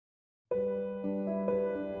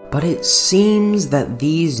But it seems that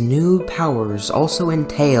these new powers also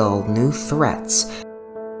entail new threats.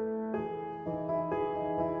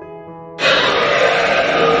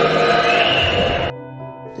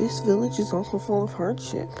 This village is also full of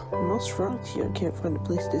hardship. Most frogs here can't find a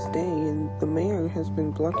place to stay, and the mayor has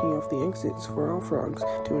been blocking off the exits for all frogs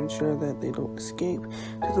to ensure that they don't escape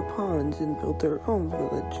to the ponds and build their own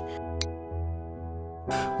village.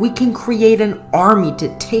 We can create an army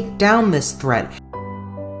to take down this threat.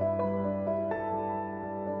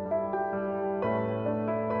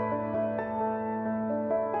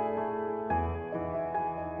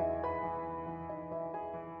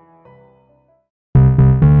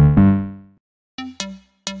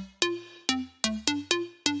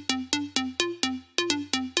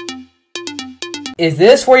 Is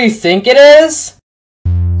this where you think it is?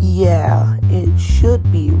 Yeah, it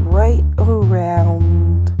should be right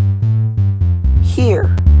around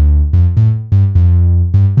here.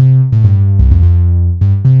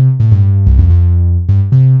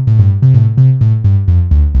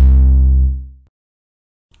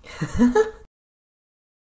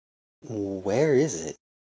 Where is it?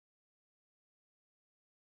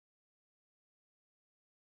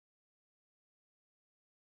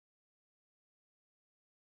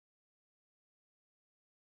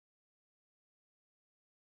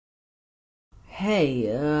 Hey,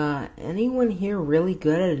 anyone here really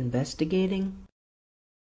good at investigating?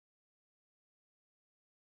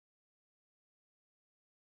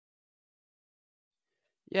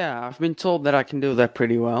 Yeah, I've been told that I can do that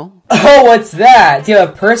pretty well. Oh, what's that? Do you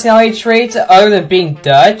have personality traits other than being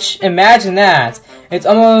Dutch? Imagine that. It's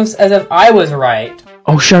almost as if I was right.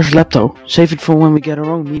 Oh, shush, Lepto. Save it for when we get our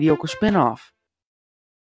own mediocre spin-off.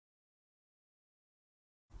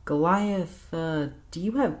 Goliath, do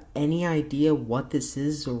you have any idea what this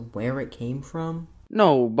is or where it came from?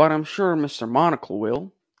 No, but I'm sure Mr. Monocle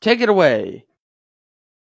will. Take it away.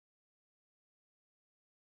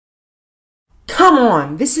 Come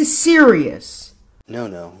on, this is serious!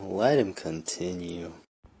 No, let him continue.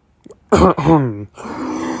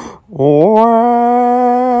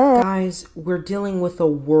 Guys, we're dealing with a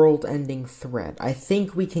world-ending threat. I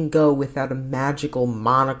think we can go without a magical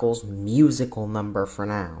monocle's musical number for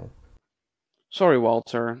now. Sorry,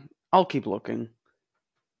 Walter. I'll keep looking.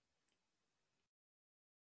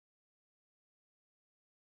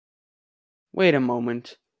 Wait a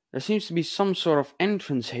moment. There seems to be some sort of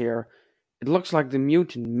entrance here. It looks like the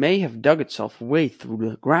mutant may have dug itself way through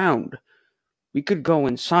the ground. We could go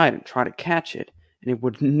inside and try to catch it, and it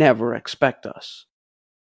would never expect us.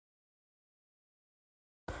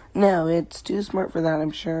 No, it's too smart for that, I'm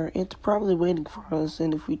sure. It's probably waiting for us,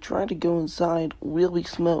 and if we try to go inside, we'll be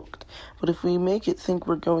smoked. But if we make it think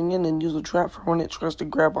we're going in and use a trap for when it tries to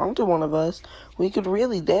grab onto one of us, we could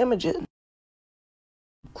really damage it.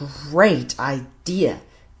 Great idea!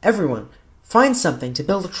 Everyone, find something to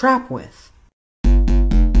build a trap with.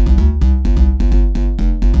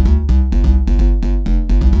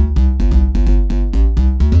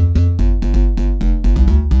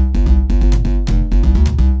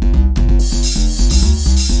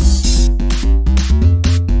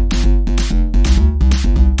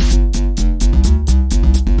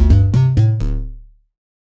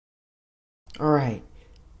 Alright,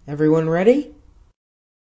 everyone ready?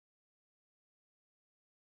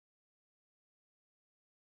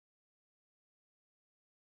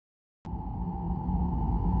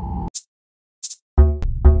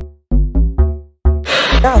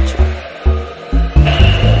 Gotcha.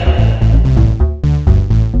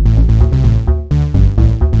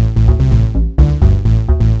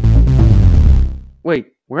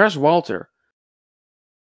 Wait, where's Walter?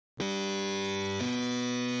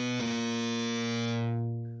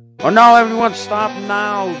 Oh no, everyone stop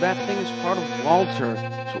now! That thing is part of Walter,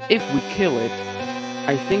 so if we kill it,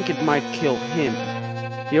 I think it might kill him.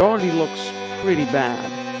 He already looks pretty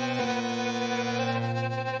bad.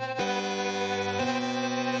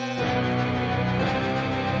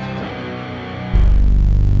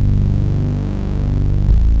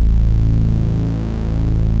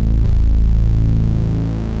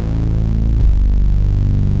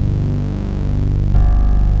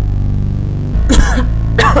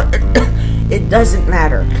 It doesn't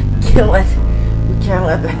matter. Kill it. We can't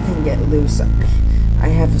let that thing get loose. I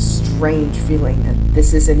have a strange feeling that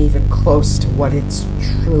this isn't even close to what it's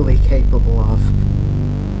truly capable of.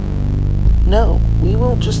 No, we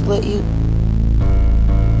won't just let you...